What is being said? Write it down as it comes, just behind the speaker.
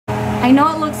I know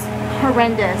it looks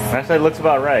horrendous. Actually, it looks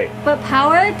about right. But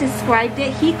Power described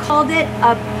it, he called it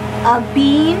a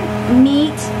bean,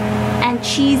 meat, and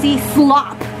cheesy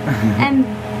slop. And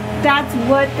that's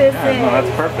what this is. No,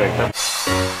 that's perfect.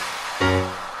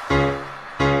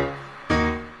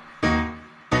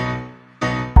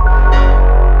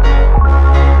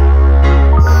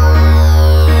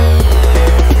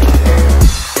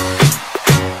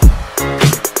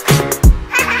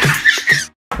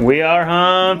 We are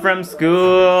home from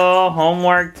school,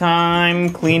 homework time,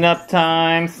 cleanup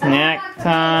time, snack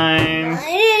time. I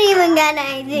didn't even get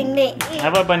anything to eat.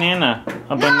 Have a banana.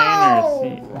 A No,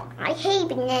 banana. I hate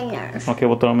bananas. Okay,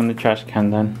 we'll throw them in the trash can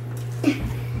then. Hey,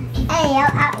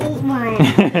 I'll eat one.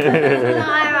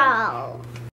 Tomorrow.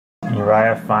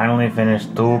 Uriah finally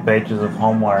finished 2 pages of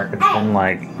homework. It's been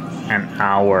like an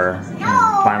hour.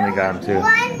 And finally got him to.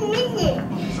 1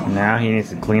 minute. Now he needs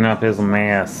to clean up his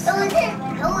mess.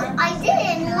 I did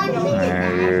it in 1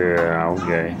 minute. Yeah,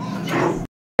 okay.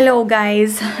 Hello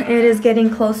guys, it is getting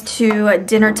close to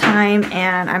dinner time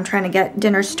and I'm trying to get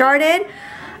dinner started.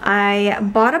 I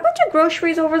bought a bunch of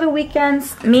groceries over the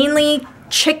weekends, mainly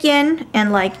chicken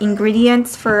and like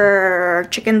ingredients for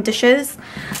chicken dishes.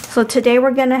 So today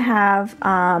we're gonna have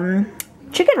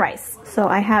chicken rice. So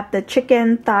I have the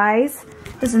chicken thighs.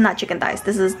 This is not chicken thighs,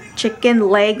 this is chicken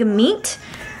leg meat.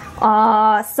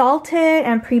 Salted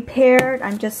and prepared.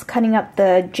 I'm just cutting up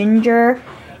the ginger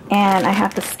and I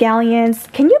have the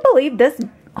scallions. Can you believe this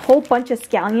whole bunch of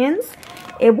scallions?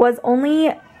 It was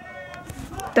only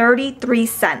 33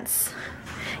 cents.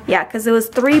 Yeah, because it was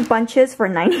 3 bunches for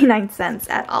 99 cents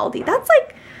at Aldi. That's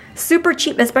like super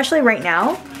cheap, especially right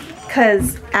now.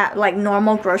 Because at like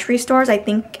normal grocery stores, I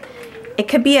think it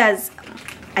could be as,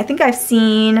 I think I've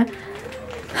seen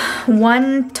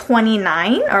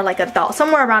 $1.29 or like $1,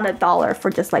 somewhere around $1 for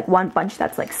just like 1 bunch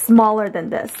that's like smaller than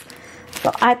this.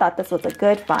 So I thought this was a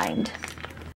good find.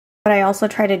 What I also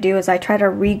try to do is I try to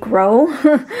regrow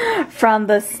from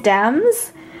the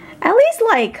stems. At least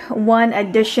like 1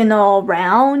 additional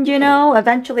round, you know.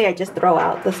 Eventually I just throw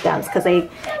out the stems because they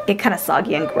get kind of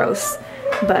soggy and gross.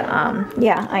 But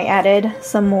yeah, I added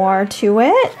some more to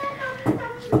it.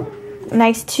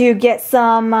 Nice to get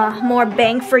some more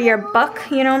bang for your buck,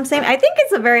 you know what I'm saying? I think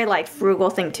it's a very like frugal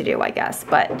thing to do, I guess,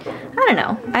 but I don't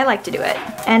know. I like to do it.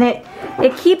 And it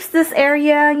keeps this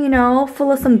area, you know,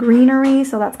 full of some greenery,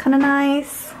 so that's kind of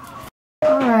nice.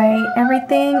 Alright,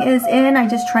 everything is in. I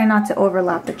just try not to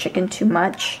overlap the chicken too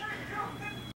much.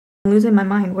 I'm losing my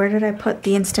mind. Where did I put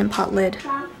the Instant Pot lid?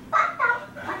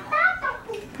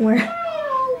 Where in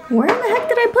the heck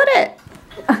did I put it?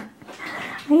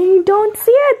 I don't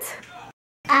see it.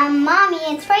 Mommy,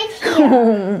 it's right here.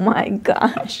 Oh my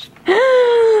gosh.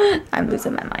 I'm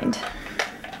losing my mind.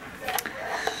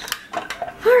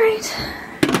 Alright.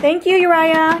 Thank you,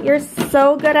 Uriah. You're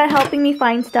so good at helping me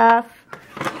find stuff.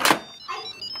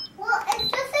 Well,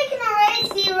 it's just I can already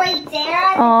see right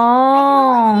there.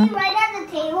 Oh. I can see right at the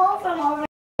table from over.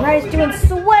 Uriah's doing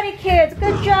sweaty kids.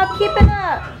 Good job keeping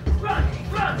up.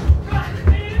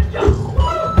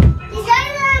 He's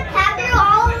trying to capture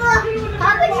all of the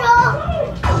Paw Patrol.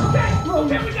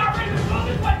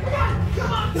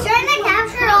 He's trying to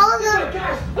capture all of the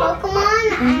Pokemon.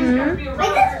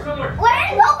 Like this. Where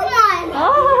is Pokemon? Oh.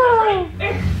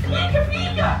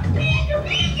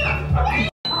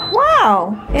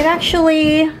 Wow. It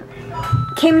actually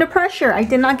came to pressure. I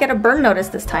did not get a burn notice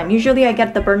this time. Usually I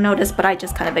get the burn notice, but I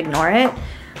just kind of ignore it.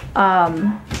 But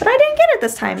I didn't get it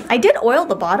this time. I did oil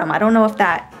the bottom. I don't know if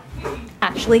that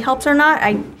actually helps or not.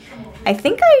 I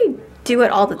think I do it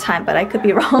all the time, but I could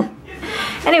be wrong.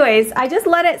 Anyways, I just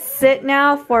let it sit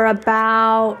now for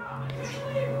about,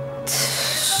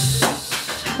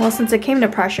 well, since it came to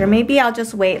pressure, maybe I'll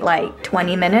just wait like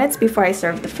 20 minutes before I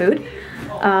serve the food.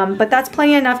 But that's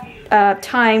plenty enough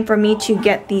time for me to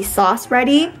get the sauce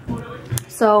ready.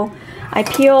 So I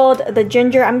peeled the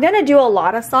ginger. I'm gonna do a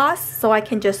lot of sauce so I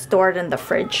can just store it in the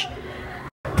fridge.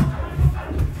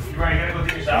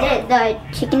 The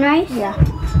chicken rice? Yeah.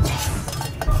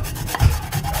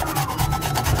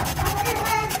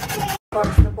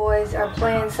 The boys are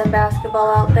playing some basketball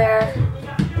out there.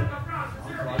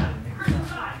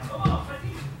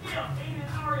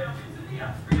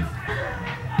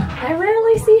 I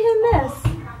rarely see him miss.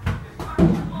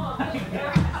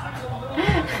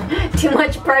 Too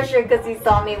much pressure because he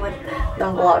saw me with the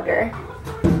vlogger.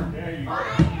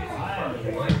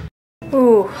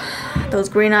 Ooh, those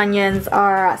green onions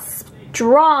are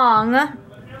strong.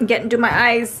 Getting to my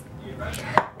eyes.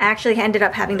 I actually ended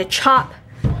up having to chop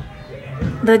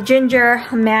the ginger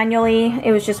manually.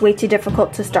 It was just way too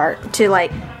difficult to start to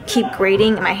like keep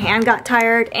grating. My hand got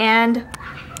tired and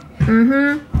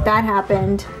That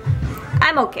happened.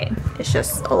 I'm okay. It's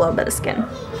just a little bit of skin.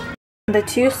 The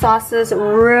two sauces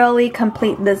really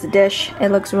complete this dish. It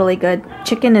looks really good.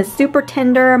 Chicken is super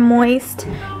tender, moist.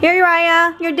 Here,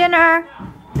 Uriah, your dinner.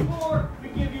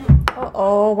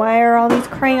 Uh-oh, why are all these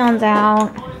crayons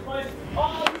out?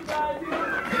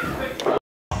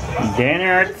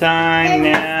 Dinner time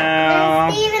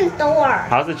now. Even Thor.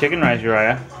 How's the chicken rice,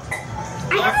 Uriah?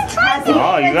 I haven't tried it.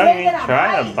 Oh, you haven't even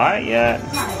tried a bite yet.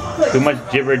 Too much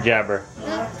jibber jabber.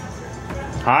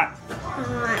 Hot?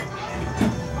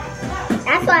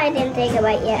 That's why I didn't take a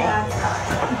bite yet.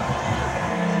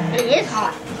 It is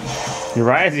hot.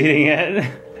 Uriah's eating it.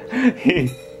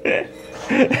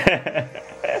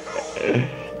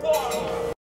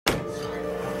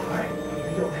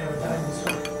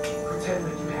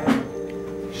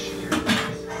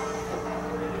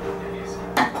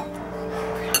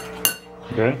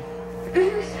 Good?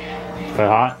 But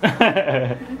hot?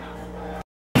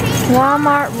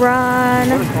 Walmart run.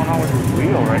 What is going on with this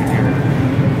wheel right here?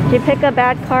 Did you pick a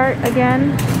bad cart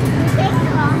again?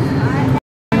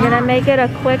 I'm gonna make it a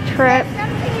quick trip.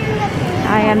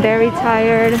 I am very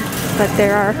tired, but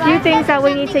there are a few things that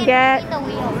we need to get.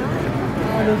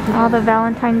 All the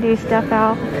Valentine's Day stuff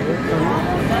out.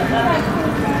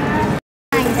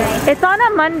 It's on a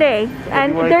Monday,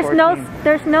 and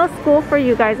there's no school for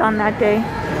you guys on that day.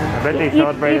 I bet they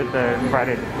celebrated the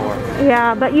Friday before.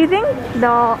 Yeah, but you think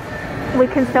we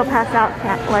can still pass out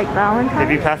like Valentine's?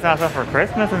 If you pass out stuff for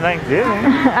Christmas and Thanksgiving.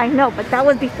 I know, but that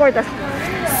was before the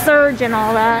surge and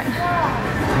all that.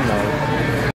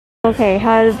 Okay,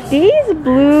 has these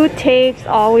blue tapes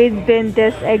always been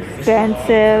this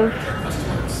expensive?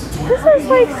 This is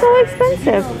like so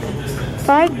expensive.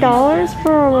 $5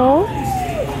 for a roll?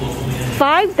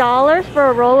 $5 for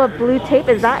a roll of blue tape?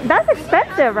 That's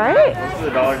expensive, right? The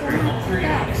Dollar Tree.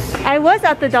 I was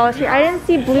at the Dollar Tree. I didn't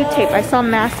see blue tape. I saw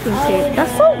masking tape.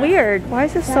 That's so weird. Why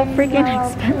is this so freaking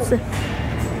expensive?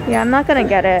 Yeah, I'm not gonna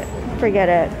get it. Forget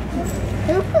it.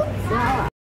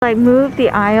 I moved the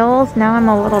aisles. Now I'm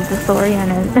a little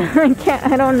disoriented.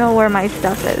 I don't know where my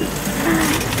stuff is.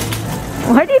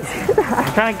 Why do you do that?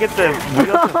 I'm trying to get the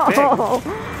wheels to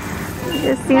fix.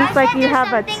 It seems like you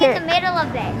have a tick. in the middle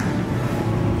of it.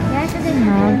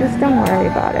 No, just don't worry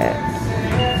about it.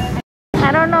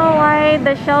 I don't know why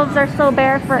the shelves are so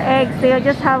bare for eggs. They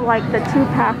just have like the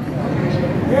 2-pack.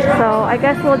 So I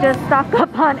guess we'll just stock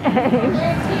up on eggs.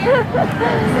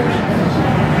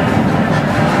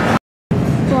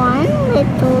 One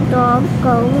little dog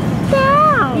goes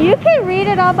down. You can read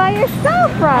it all by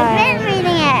yourself, right? I've been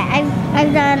reading it.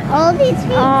 I've done all these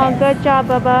pages. Oh, good job,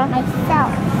 Bubba.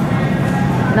 Myself.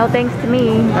 No thanks to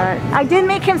me, but I did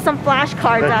make him some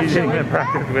flashcards But you didn't actually. even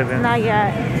practice with him. Not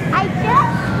yet. I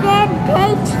just did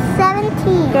page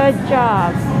 17. Good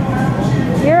job.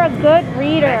 You're a good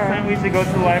reader. Next time we should go to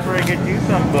the library and get you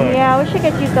some books. Yeah, we should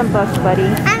get you some books, buddy.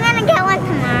 I'm gonna get one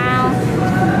tomorrow.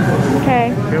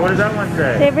 Okay. Okay, what does that one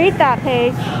say? They read that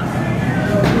page.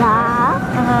 Love,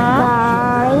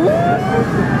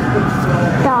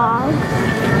 dog,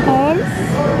 is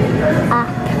up.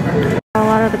 A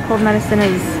lot of the cold medicine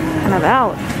is kind of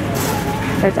out.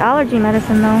 There's allergy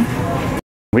medicine though.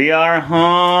 We are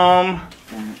home.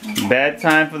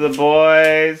 Bedtime for the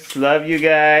boys. Love you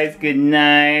guys. Good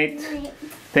night.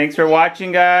 Thanks for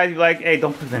watching, guys. Hey,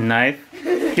 don't put the knife.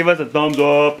 Give us a thumbs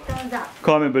up. Thumbs up.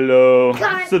 Comment below.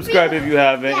 Subscribe if you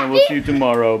haven't, and we'll see you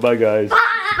tomorrow. Bye, guys.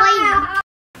 Bye.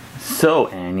 So,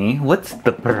 Annie, what's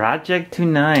the project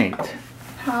tonight?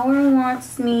 Power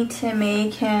wants me to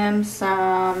make him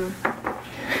some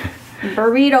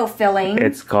burrito filling.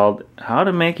 It's called How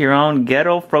to Make Your Own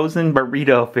Ghetto Frozen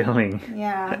Burrito Filling.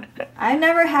 Yeah. I've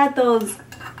never had those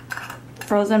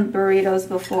frozen burritos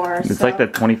before. It's so like the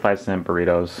 25-cent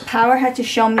burritos. Power had to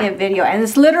show me a video, and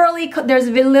it's literally, there's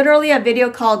literally a video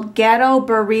called Ghetto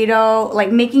Burrito,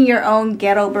 like making your own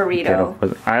ghetto burrito.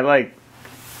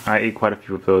 I ate quite a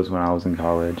few of those when I was in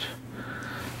college.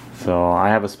 So I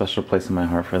have a special place in my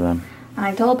heart for them. And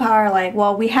I told Power, like,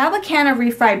 well, we have a can of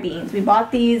refried beans. We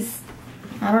bought these,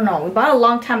 I don't know, we bought it a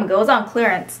long time ago. It was on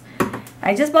clearance.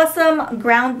 I just bought some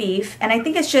ground beef, and I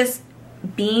think it's just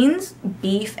beans,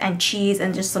 beef, and cheese,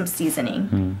 and just some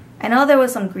seasoning. I know there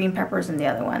was some green peppers in the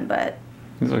other one, but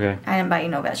it's okay. I didn't buy you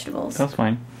no vegetables. That's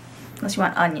fine. Unless you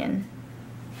want onion.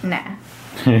 Nah.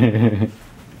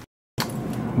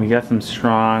 We got some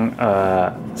strong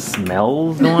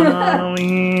smells going on over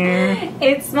here.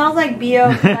 It smells like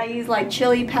BO. I use like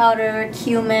chili powder,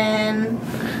 cumin,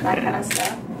 that kind of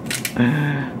stuff.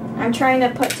 I'm trying to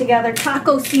put together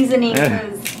taco seasoning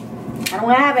because I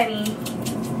don't have any.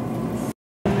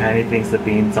 And he thinks the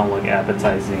beans don't look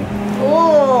appetizing.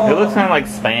 Oh. It looks kind of like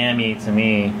spammy to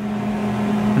me.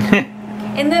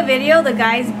 In the video, the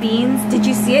guy's beans, did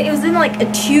you see it? It was in like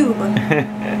a tube.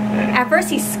 At first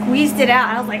he squeezed it out.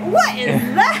 I was like, what is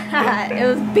that? It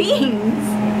was beans.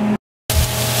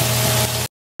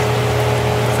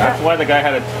 That's why the guy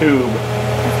had a tube.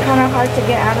 It's kind of hard to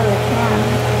get out of the can.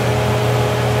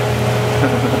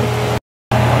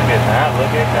 Look at that,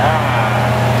 look at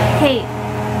that. Hey,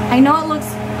 I know it looks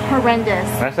horrendous.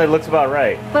 Actually, it looks about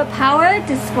right. But Power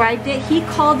described it, he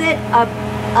called it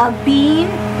a bean,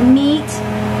 meat,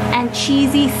 and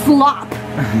cheesy slop.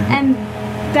 And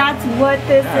that's what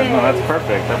this is. No, that's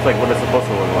perfect. That's like what it's supposed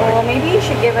to look like. Well, maybe you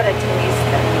should give it a taste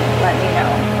and let me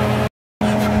know.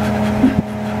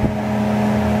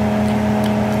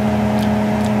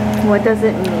 What does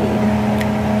it need?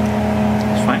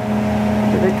 It's fine.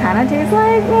 Does it kind of taste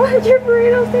like what your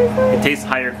burritos taste like? It tastes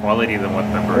higher quality than what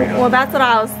the burritos. Well, that's what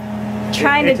I was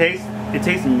trying to... It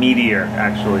tastes meatier,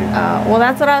 actually. Well,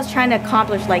 that's what I was trying to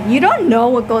accomplish. Like, you don't know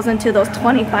what goes into those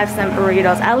 25-cent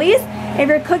burritos. At least, if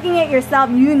you're cooking it yourself,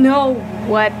 you know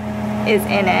what is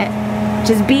in it.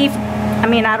 Just beef. I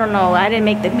mean, I don't know. I didn't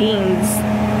make the beans.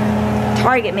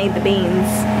 Target made the beans.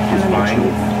 And then the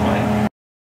cheese.